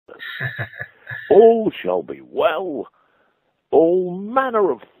All shall be well. All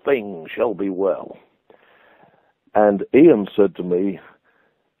manner of things shall be well. And Ian said to me,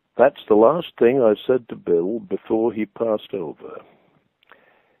 that's the last thing I said to Bill before he passed over.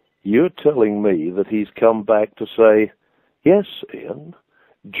 You're telling me that he's come back to say, yes, Ian,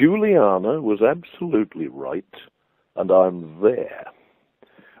 Juliana was absolutely right, and I'm there.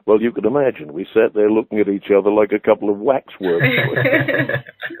 Well, you can imagine, we sat there looking at each other like a couple of waxworks.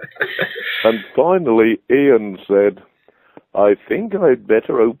 And finally, Ian said, I think I'd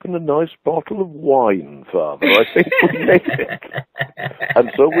better open a nice bottle of wine, Father. I think we need it.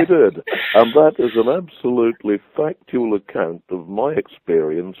 And so we did. And that is an absolutely factual account of my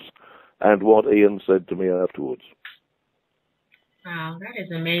experience and what Ian said to me afterwards. Wow, that is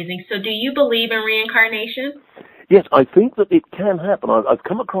amazing. So do you believe in reincarnation? Yes, I think that it can happen. I've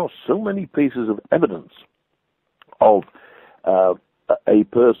come across so many pieces of evidence of a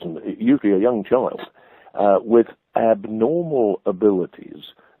person, usually a young child, with abnormal abilities,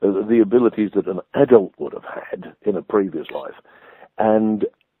 the abilities that an adult would have had in a previous life, and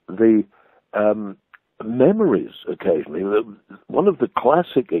the memories occasionally. One of the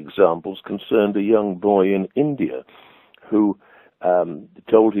classic examples concerned a young boy in India who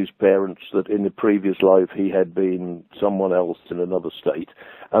told his parents that in a previous life he had been someone else in another state,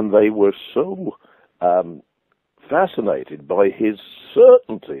 and they were so fascinated by his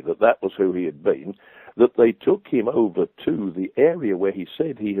certainty that that was who he had been, that they took him over to the area where he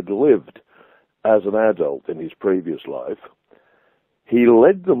said he had lived as an adult in his previous life. He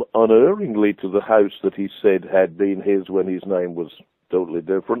led them unerringly to the house that he said had been his when his name was totally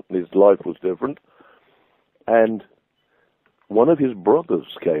different and his life was different. And one of his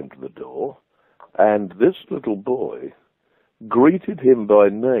brothers came to the door, and this little boy greeted him by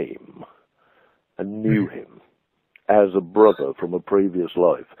name and knew him as a brother from a previous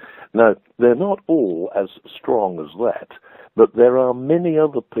life. Now, they're not all as strong as that, but there are many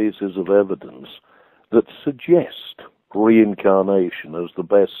other pieces of evidence that suggest reincarnation as the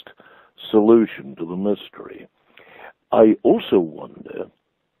best solution to the mystery. I also wonder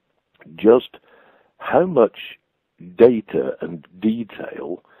just how much data and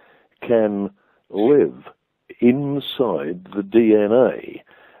detail can live inside the DNA,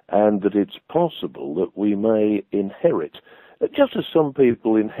 and that it's possible that we may inherit, just as some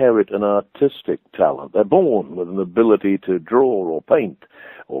people inherit an artistic talent. They're born with an ability to draw or paint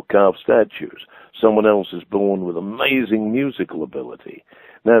or carve statues. Someone else is born with amazing musical ability.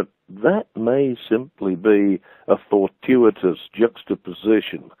 Now, that may simply be a fortuitous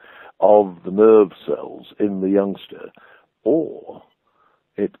juxtaposition of the nerve cells in the youngster, or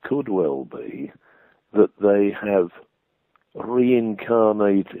it could well be that they have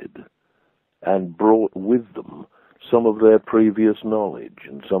reincarnated and brought with them some of their previous knowledge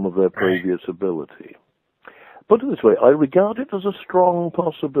and some of their previous ability. Put it this way, I regard it as a strong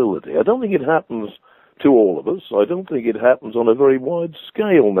possibility. I don't think it happens to all of us. I don't think it happens on a very wide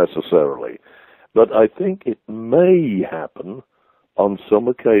scale necessarily, but I think it may happen on some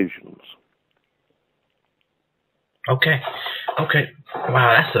occasions. Okay.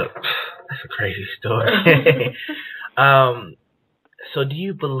 Wow, that's a crazy story. So do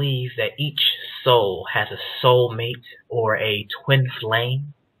you believe that each soul has a soulmate or a twin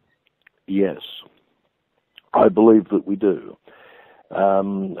flame? Yes, I believe that we do.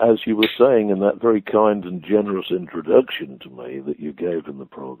 As you were saying in that very kind and generous introduction to me that you gave in the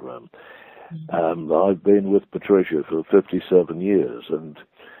program, I've been with Patricia for 57 years, and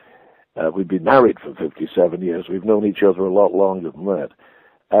we've been married for 57 years. We've known each other a lot longer than that.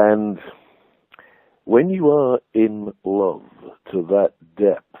 And when you are in love to that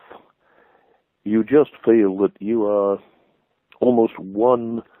depth, you just feel that you are almost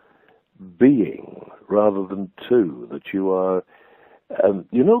one being rather than two, that you are,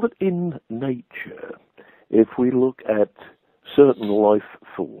 you know that in nature, if we look at certain life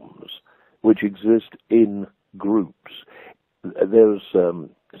forms which exist in groups, there's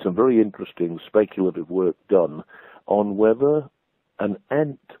some very interesting speculative work done on whether an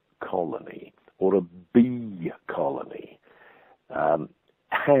ant colony or a bee colony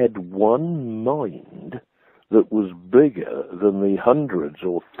had one mind that was bigger than the hundreds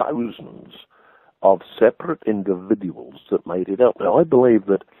or thousands of separate individuals that made it up. Now, I believe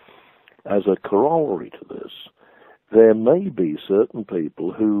that as a corollary to this, there may be certain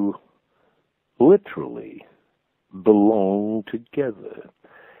people who literally belong together.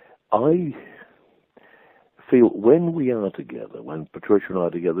 I feel when we are together, when Patricia and I are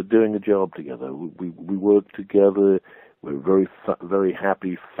together, doing a job together, we work together, we're a very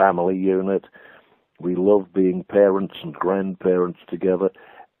happy family unit, we love being parents and grandparents together,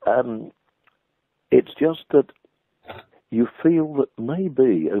 It's just that you feel that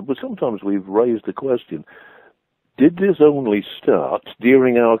maybe, but sometimes we've raised the question, did this only start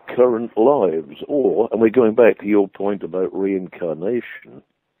during our current lives? Or, and we're going back to your point about reincarnation,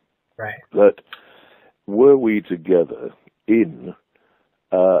 Right. that were we together in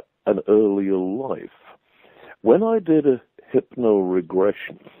an earlier life? When I did a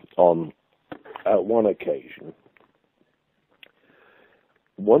hypno-regression on one occasion,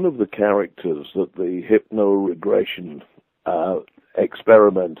 one of the characters that the hypno-regression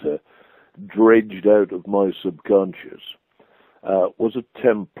experimenter dredged out of my subconscious was a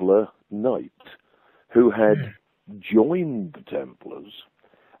Templar knight who had joined the Templars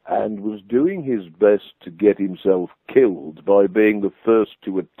and was doing his best to get himself killed by being the first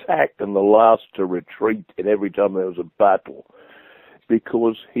to attack and the last to retreat in every time there was a battle,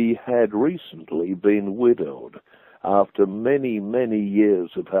 because he had recently been widowed after many, many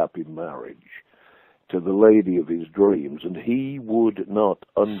years of happy marriage to the lady of his dreams, and he would not,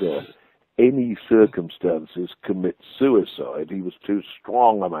 under any circumstances, commit suicide. He was too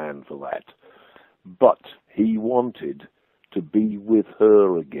strong a man for that. But he wanted to be with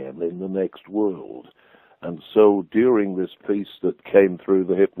her again in the next world. And so during this piece that came through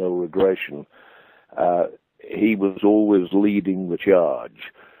the hypno-regression, he was always leading the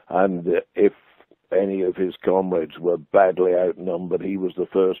charge. And if any of his comrades were badly outnumbered, he was the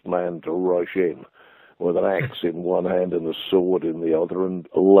first man to rush in with an axe in one hand and a sword in the other and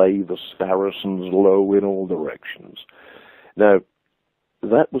lay the Saracens low in all directions. Now,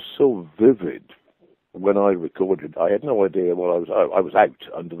 that was so vivid when I recorded. I had no idea what I was out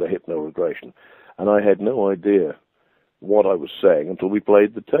under the hypno-regression, and I had no idea what I was saying until we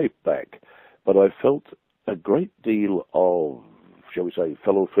played the tape back. But I felt a great deal of, shall we say,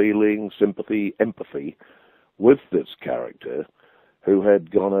 fellow feeling, sympathy, empathy with this character who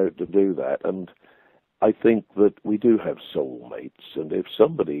had gone out to do that. And I think that we do have soulmates, and if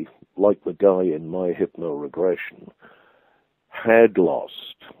somebody, like the guy in my hypno-regression, had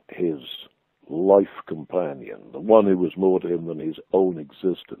lost his life companion, the one who was more to him than his own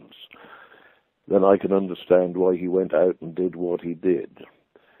existence, then I can understand why he went out and did what he did.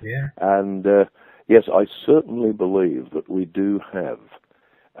 Yeah. And yes, I certainly believe that we do have,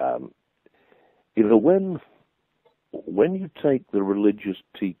 when you take the religious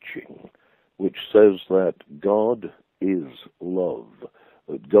teaching, which says that God is love,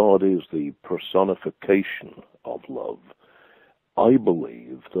 that God is the personification of love, I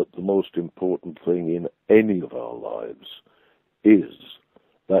believe that the most important thing in any of our lives is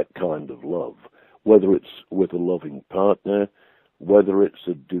that kind of love, whether it's with a loving partner, whether it's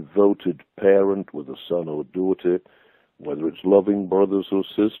a devoted parent with a son or daughter, whether it's loving brothers or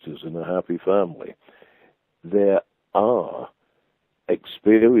sisters in a happy family. There are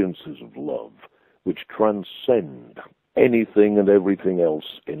experiences of love which transcend anything and everything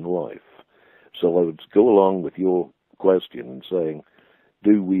else in life. So I would go along with your question and saying,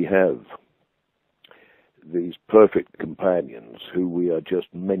 do we have these perfect companions who we are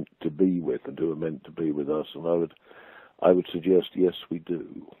just meant to be with and who are meant to be with us? And I would suggest, yes, we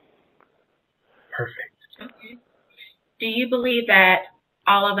do. Perfect. Okay. Do you believe that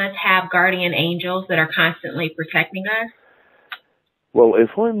all of us have guardian angels that are constantly protecting us? Well,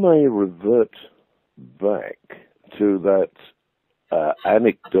 if I may revert back to that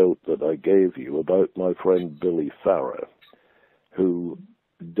anecdote that I gave you about my friend Billy Farrer, who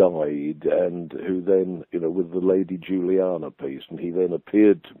died and who then, with the Lady Juliana piece, and he then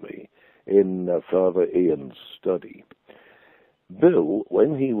appeared to me in Father Ian's study. Bill,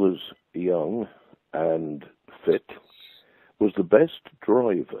 when he was young and fit, was the best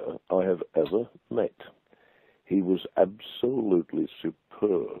driver I have ever met. He was absolutely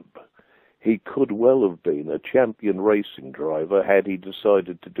superb. He could well have been a champion racing driver had he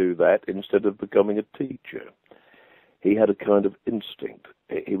decided to do that instead of becoming a teacher. He had a kind of instinct.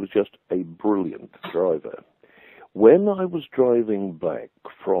 He was just a brilliant driver. When I was driving back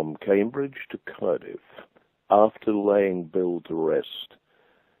from Cambridge to Cardiff, after laying Bill to rest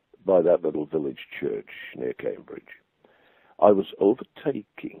by that little village church near Cambridge, I was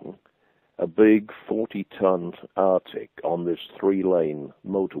overtaking a big 40-ton Arctic on this 3-lane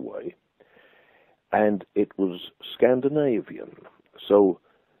motorway, and it was Scandinavian. So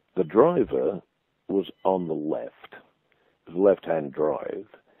the driver was on the left, it was left-hand drive,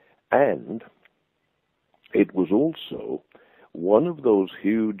 and it was also one of those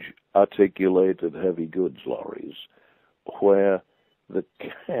huge articulated heavy goods lorries where the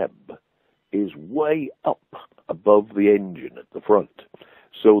cab is way up above the engine at the front,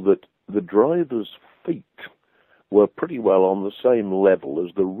 so that the driver's feet were pretty well on the same level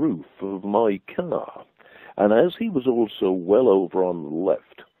as the roof of my car. And as he was also well over on the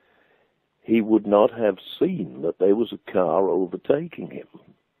left, he would not have seen that there was a car overtaking him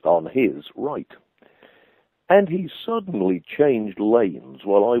on his right. And he suddenly changed lanes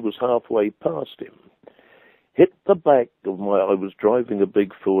while I was halfway past him. Hit the back of I was driving a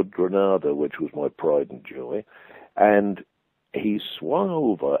big Ford Granada, which was my pride and joy, and he swung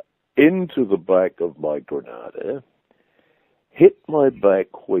over into the back of my Granada, hit my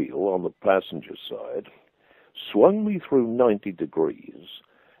back wheel on the passenger side, swung me through 90 degrees,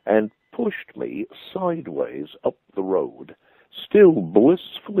 and pushed me sideways up the road, still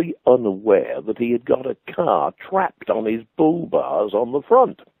blissfully unaware that he had got a car trapped on his bull bars on the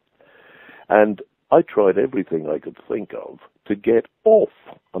front. And I tried everything I could think of to get off,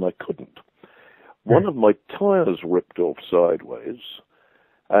 and I couldn't. One of my tires ripped off sideways,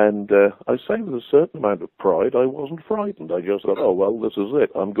 and I say with a certain amount of pride, I wasn't frightened. I just thought, oh, well, this is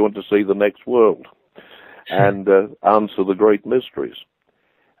it. I'm going to see the next world and answer the great mysteries.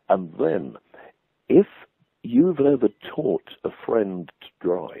 And then, if you've ever taught a friend to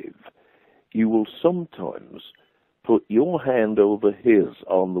drive, you will sometimes put your hand over his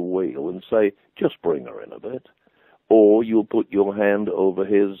on the wheel and say, just bring her in a bit. Or you'll put your hand over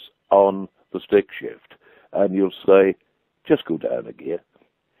his on the stick shift and you'll say, just go down a gear.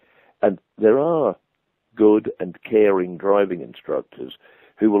 And there are good and caring driving instructors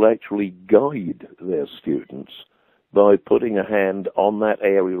who will actually guide their students by putting a hand on that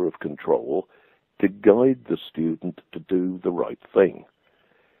area of control to guide the student to do the right thing.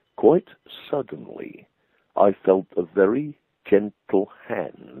 Quite suddenly, I felt a very gentle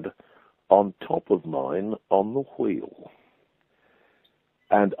hand on top of mine on the wheel.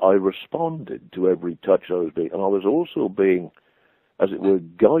 And I responded to every touch I was being, and I was also being, as it were,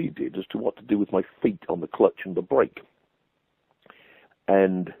 guided as to what to do with my feet on the clutch and the brake.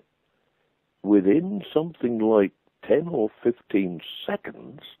 And within something like 10 or 15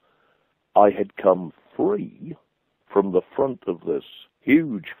 seconds, I had come free from the front of this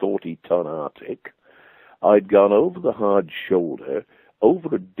huge 40-ton Arctic. I'd gone over the hard shoulder,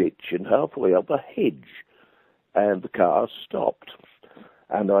 over a ditch, and halfway up a hedge, and the car stopped.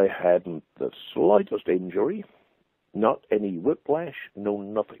 And I hadn't the slightest injury, not any whiplash, no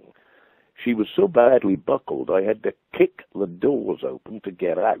nothing. She was so badly buckled, I had to kick the doors open to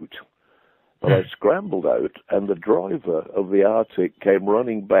get out. But I scrambled out, and the driver of the Arctic came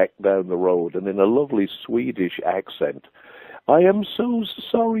running back down the road, and in a lovely Swedish accent, I am so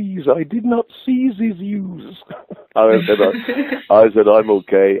sorry, I did not seize his use. I said, I'm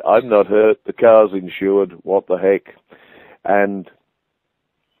okay, I'm not hurt, the car's insured, what the heck. And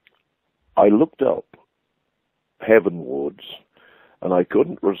I looked up heavenwards, and I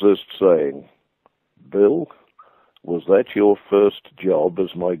couldn't resist saying, Bill, was that your first job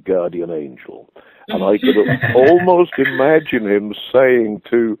as my guardian angel? And I could almost imagine him saying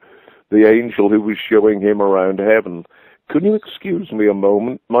to the angel who was showing him around heaven, can you excuse me a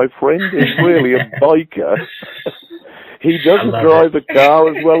moment? My friend is really a biker. He doesn't drive a car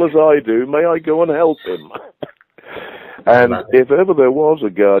as well as I do. May I go and help him? And if ever there was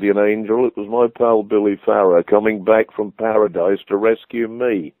a guardian angel, it was my pal Billy Farrer coming back from paradise to rescue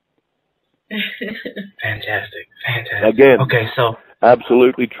me. Fantastic. Again, okay, so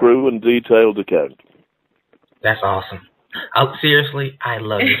absolutely true and detailed account. That's awesome. Seriously, I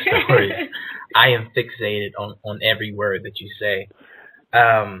love your story. I am fixated on every word that you say.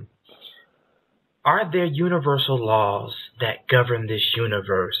 Are there universal laws that govern this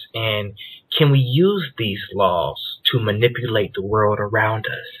universe, and can we use these laws to manipulate the world around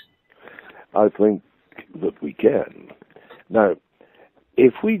us? I think that we can. Now,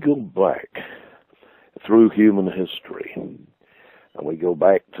 if we go back through human history, and we go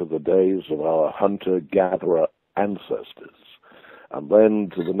back to the days of our hunter-gatherer ancestors, and then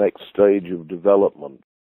to the next stage of development